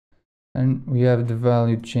and we have the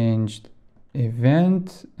value changed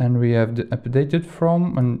event, and we have the updated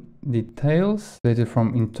from and details updated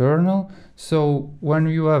from internal. So when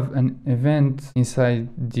you have an event inside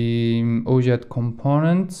the OJet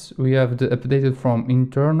components, we have the updated from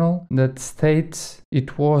internal that states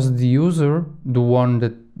it was the user, the one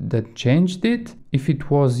that changed it. If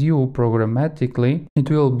it was you programmatically,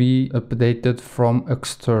 it will be updated from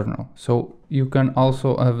external. So you can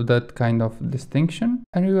also have that kind of distinction.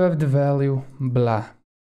 And you have the value blah.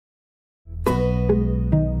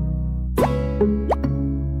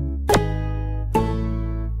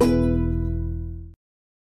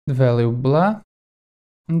 The value blah,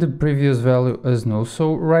 and the previous value as null.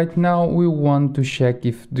 So right now we want to check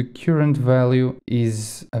if the current value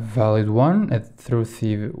is a valid one, a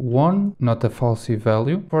truthy one, not a falsy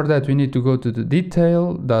value. For that we need to go to the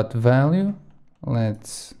detail.value.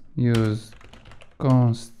 Let's use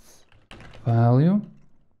const value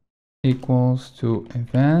equals to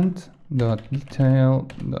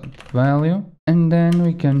event.detail.value, and then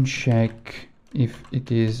we can check if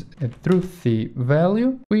it is a truthy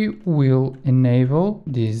value. We will enable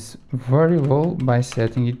this variable by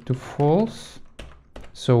setting it to false,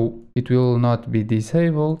 so it will not be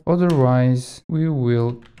disabled. Otherwise we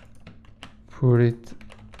will put it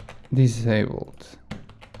disabled.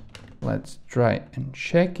 Let's try and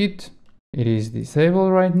check it. It is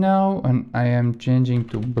disabled right now, and I am changing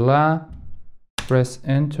to blah. Press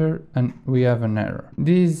enter and we have an error.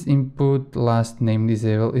 This input last name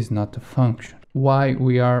disable is not a function. Why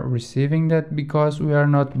we are receiving that? Because we are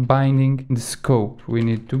not binding the scope. We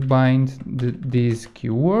need to bind this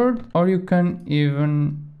keyword, or you can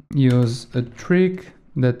even use a trick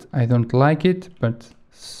that I don't like it, but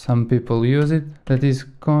some people use it. That is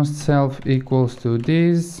const self equals to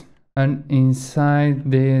this, and inside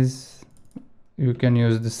this you can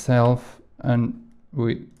use the self, and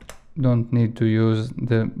we don't need to use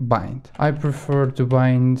the bind. I prefer to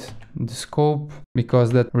bind the scope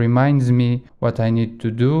because that reminds me what I need to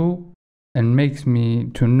do and makes me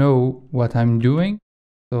to know what I'm doing.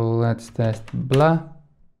 So let's test blah,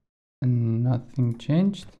 and nothing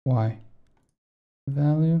changed. Why?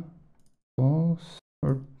 Value false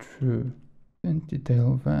or true? And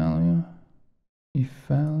detail value, if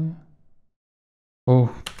value.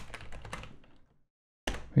 Oh,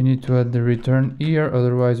 we need to add the return here,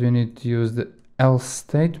 otherwise we need to use the else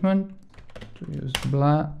statement to use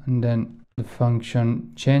blah, and then the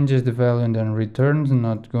function changes the value and then returns,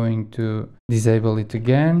 not going to disable it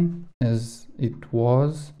again as it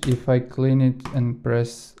was. If I clean it and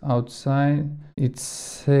press outside, it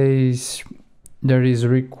says there is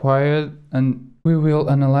required, and we will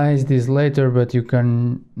analyze this later, but you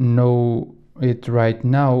can know it right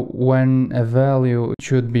now. When a value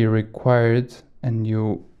should be required and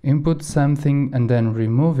you input something and then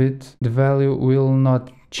remove it, the value will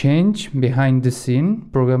not change behind the scene.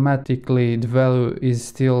 Programmatically the value is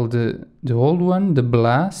still the old one, the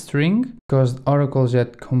blah string, because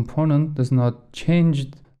OracleJet component does not change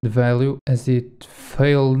the value as it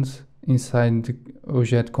failed inside the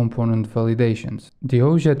OJet component validations. The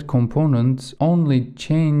OJet components only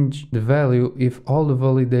change the value if all the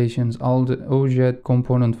validations, all the OJet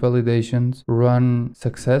component validations run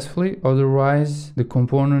successfully. Otherwise, the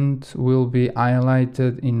component will be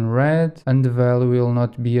highlighted in red and the value will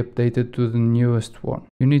not be updated to the newest one.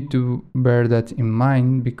 You need to bear that in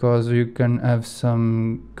mind because you can have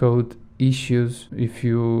some code issues if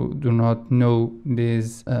you do not know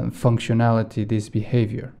this functionality, this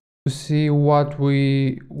behavior. To see what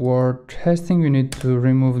we were testing, we need to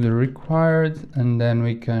remove the required, and then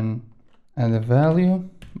we can add a value,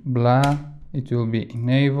 blah, it will be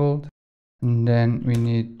enabled, and then we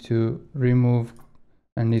need to remove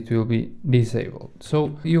and it will be disabled.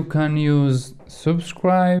 So you can use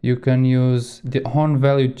subscribe, you can use the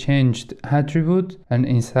onValueChanged attribute, and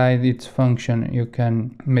inside its function you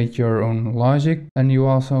can make your own logic, and you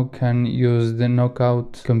also can use the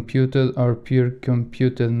knockout computed or pure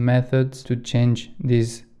computed methods to change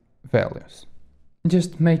these values.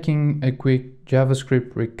 Just making a quick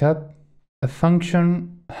JavaScript recap. A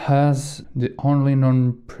function has the only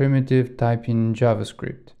non-primitive type in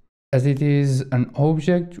JavaScript. As it is an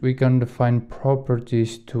object, we can define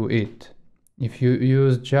properties to it. If you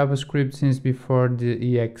use JavaScript since before the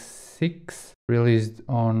EX6, released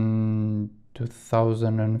on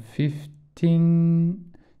 2015,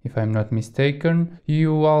 if I'm not mistaken,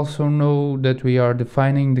 you also know that we are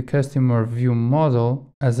defining the customer view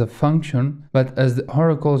model as a function, but as the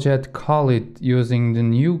OracleJet call it using the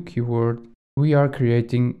new keyword, we are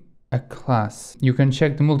creating a class. You can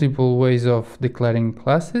check the multiple ways of declaring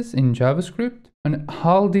classes in JavaScript. And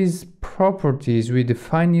all these properties we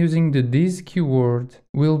define using the this keyword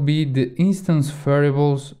will be the instance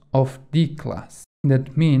variables of the class.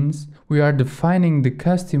 That means we are defining the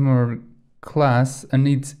customer class and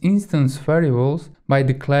its instance variables by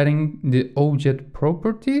declaring the object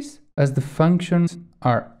properties as the functions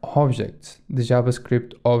are objects, the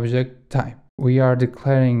JavaScript object type. We are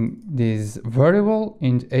declaring this variable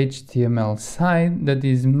in the HTML side that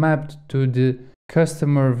is mapped to the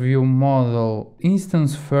customer view model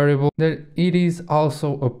instance variable, that it is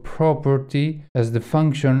also a property as the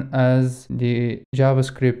function as the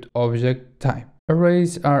JavaScript object type.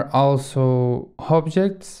 Arrays are also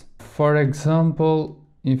objects. For example,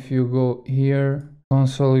 if you go here,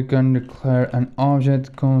 console, you can declare an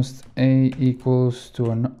object const a equals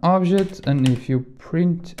to an object, and if you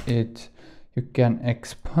print it, you can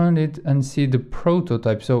expand it and see the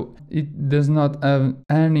prototype. So it does not have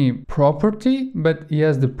any property, but it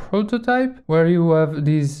has the prototype where you have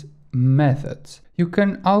these methods. You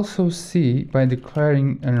can also see by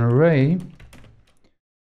declaring an array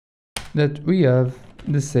that we have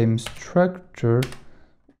the same structure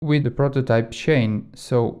with the prototype chain.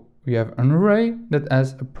 So we have an array that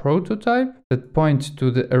has a prototype that points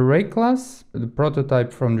to the array class, the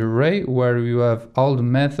prototype from the array, where you have all the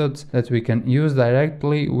methods that we can use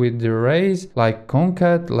directly with the arrays, like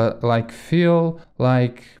concat, like fill,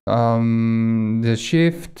 like the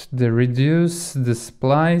shift, the reduce, the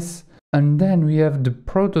splice. And then we have the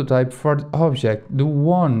prototype for the object,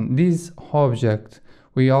 this object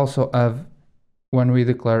we also have when we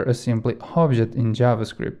declare a simply object in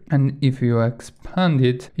JavaScript. And if you expand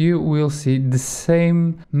it, you will see the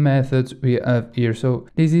same methods we have here. So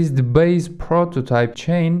this is the base prototype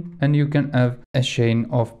chain, and you can have a chain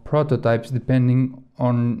of prototypes depending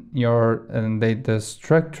on your data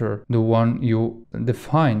structure, the one you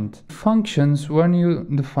defined. Functions, when you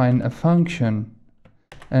define a function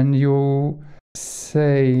and you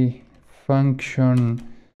say function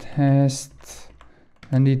test,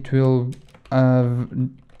 and it will have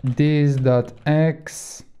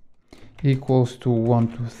this.x equals to 1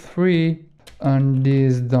 to 3 and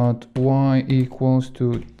this.y equals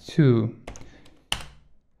to 2.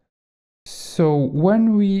 So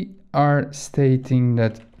when we are stating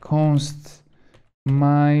that const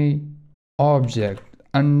my object,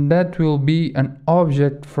 and that will be an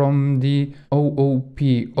object from the OOP,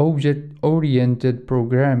 object oriented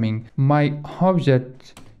programming, my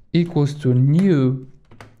object equals to new,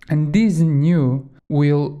 and this new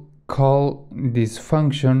will call this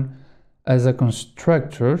function as a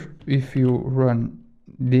constructor. If you run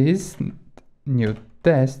this new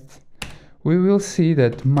test, we will see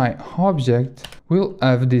that my object will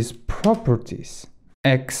have these properties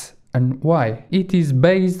x and y. It is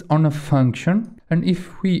based on a function, and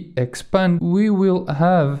if we expand, we will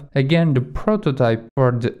have again the prototype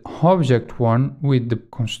for the object one with the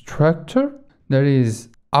constructor, that is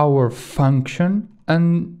our function,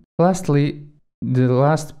 and lastly the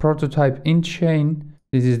last prototype in chain.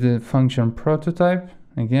 This is the function prototype,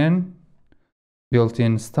 again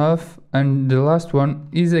built-in stuff, and the last one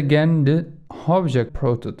is again the object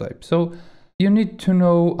prototype. So you need to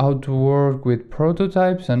know how to work with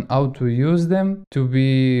prototypes and how to use them to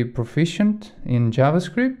be proficient in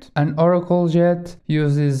JavaScript. And Oracle Jet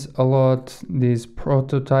uses a lot this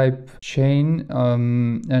prototype chain,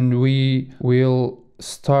 and we will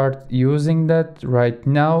start using that right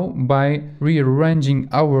now by rearranging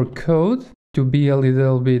our code to be a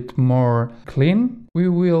little bit more clean. We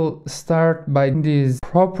will start by these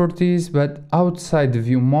properties but outside the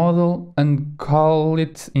view model and call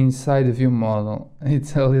it inside the view model.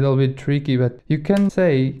 It's a little bit tricky, but you can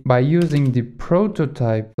say by using the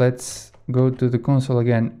prototype, let's go to the console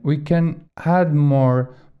again, we can add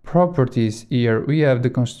more properties here. We have the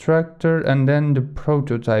constructor and then the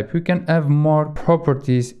prototype. We can have more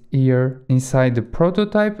properties here inside the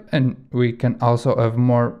prototype, and we can also have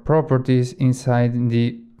more properties inside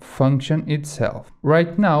the function itself.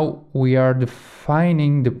 Right now we are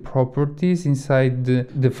defining the properties inside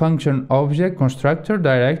the function object constructor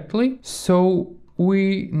directly. So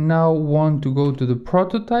we now want to go to the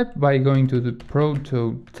prototype by going to the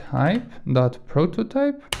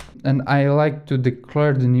prototype.prototype, and I like to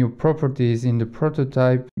declare the new properties in the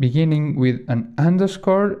prototype beginning with an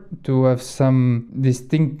underscore to have some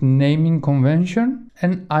distinct naming convention,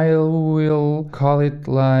 and I will call it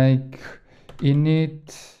like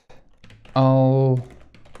init all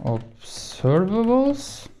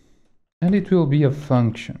observables, and it will be a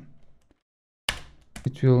function.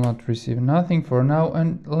 It will not receive nothing for now,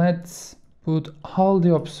 and let's put all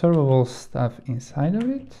the observable stuff inside of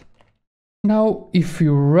it. Now, if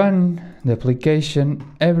you run the application,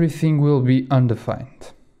 everything will be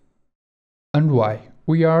undefined. And why?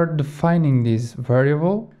 We are defining this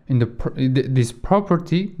variable in this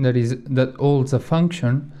property that holds a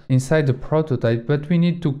function inside the prototype, but we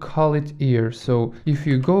need to call it here. So if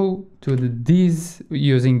you go to the this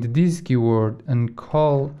using the this keyword and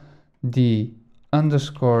call the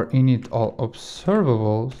underscore init all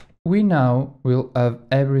observables, we now will have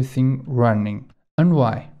everything running. And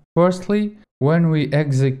why? Firstly, when we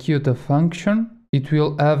execute a function, it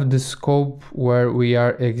will have the scope where we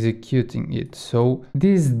are executing it. So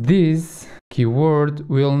this keyword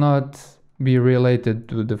will not be related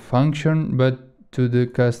to the function, but to the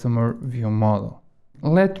customer view model.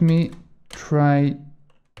 Let me try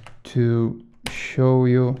to show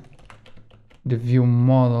you the view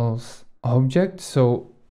models object. So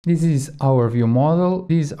this is our view model.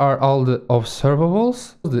 These are all the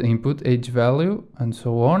observables, the input age value and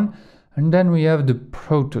so on. And then we have the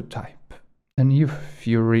prototype. And if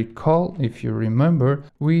you recall, if you remember,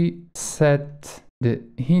 we set the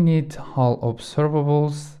init all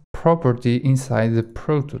observables property inside the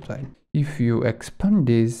prototype. If you expand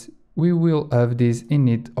this, we will have this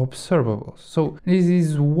init observables. So this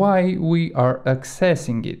is why we are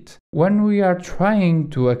accessing it. When we are trying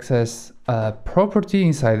to access a property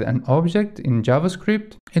inside an object in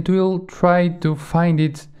JavaScript, it will try to find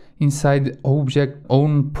it inside the object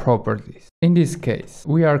own properties. In this case,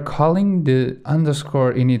 we are calling the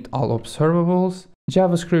underscore init all observables.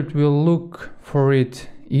 JavaScript will look for it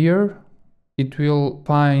here. It will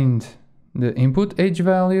find the input age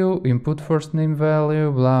value, input first name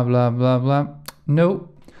value, blah, blah, blah, blah. No,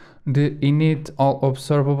 the init all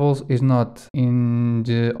observables is not in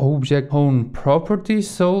the object own property.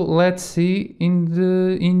 So let's see in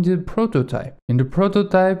the prototype. In the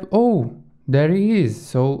prototype, oh, there he is.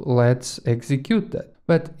 So let's execute that.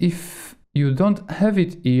 But if you don't have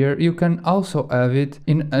it here, you can also have it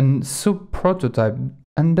in a sub-prototype.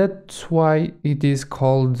 And that's why it is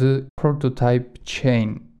called the prototype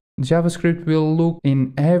chain. JavaScript will look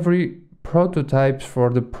in every prototype for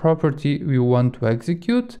the property we want to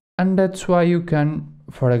execute. And that's why you can,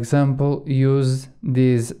 for example, use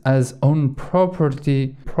this as own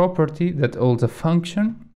property that holds a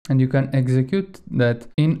function. And you can execute that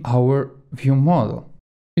in our view model.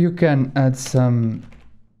 You can add some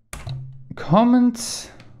comments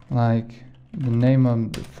like the name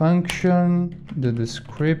of the function, the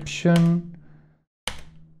description.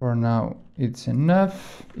 For now it's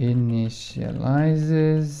enough.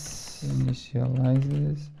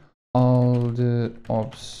 Initializes all the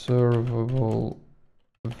observable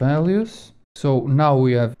values. So now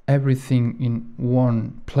we have everything in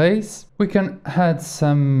one place. We can add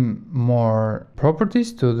some more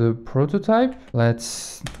properties to the prototype.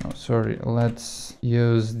 Let's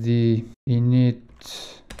use the init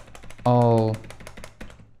all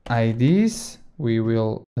IDs. We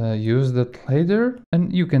will use that later,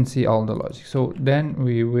 and you can see all the logic. So then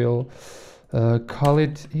we will call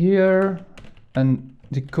it here, and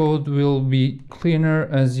the code will be cleaner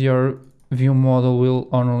as your view model will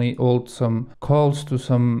only hold some calls to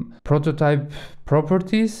some prototype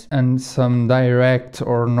properties and some direct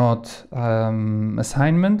or not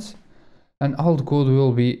assignments, and all the code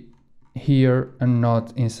will be here and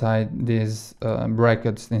not inside these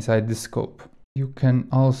brackets inside the scope. You can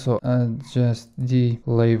also adjust the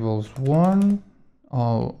labels one,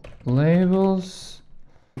 all labels,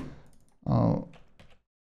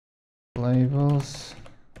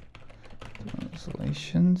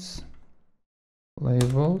 translations,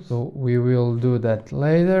 labels. So we will do that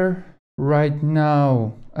later. Right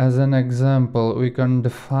now, as an example, we can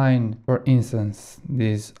define, for instance,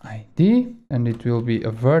 this ID, and it will be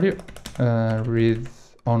a read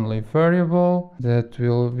only variable that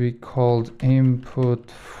will be called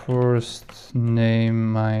input first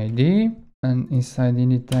name ID. And inside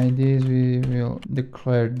init IDs, we will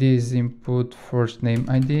declare this input first name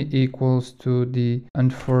ID equals to the,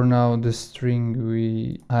 and for now, the string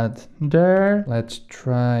we add there. Let's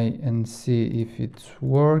try and see if it's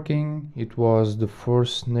working. It was the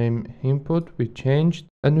first name input we changed,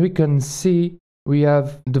 and we can see we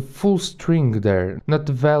have the full string there, not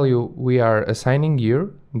the value we are assigning here,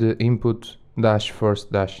 the input dash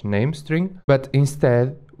first dash name string, but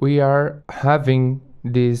instead we are having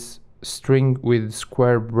this string with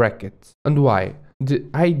square brackets. And why? the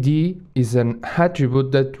ID is an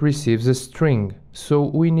attribute that receives a string, so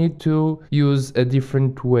we need to use a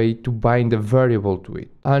different way to bind a variable to it.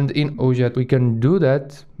 And in OJet we can do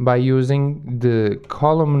that by using the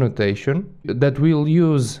column notation that will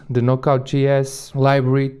use the Knockout.js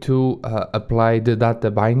library to apply the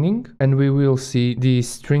data binding, and we will see the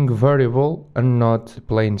string variable and not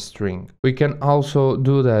plain string. We can also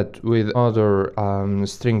do that with other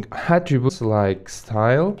string attributes like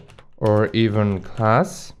style or even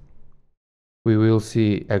class. We will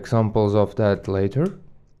see examples of that later.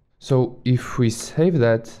 So if we save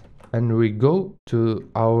that and we go to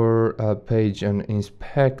our page and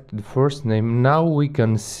inspect the first name, now we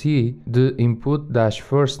can see the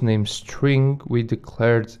input-first name string we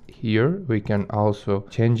declared here. We can also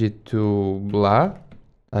change it to blah,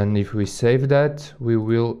 and if we save that,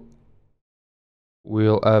 we'll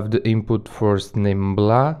have the input first name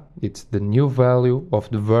blah. It's the new value of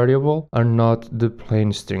the variable and not the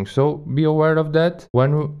plain string. So be aware of that.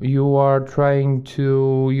 When you are trying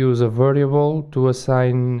to use a variable to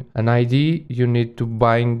assign an ID, you need to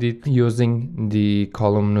bind it using the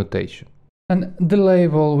column notation. And the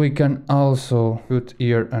label, we can also put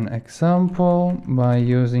here an example by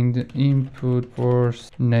using the input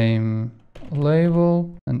first name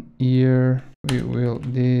label, and here we will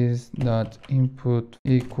this dot input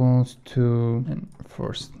equals to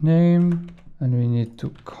first name, and we need to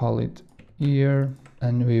call it here,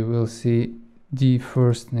 and we will see the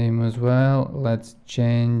first name as well. Let's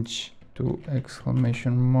change to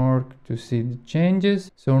exclamation mark to see the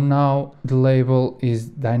changes. So now the label is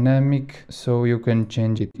dynamic, so you can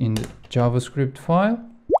change it in the JavaScript file.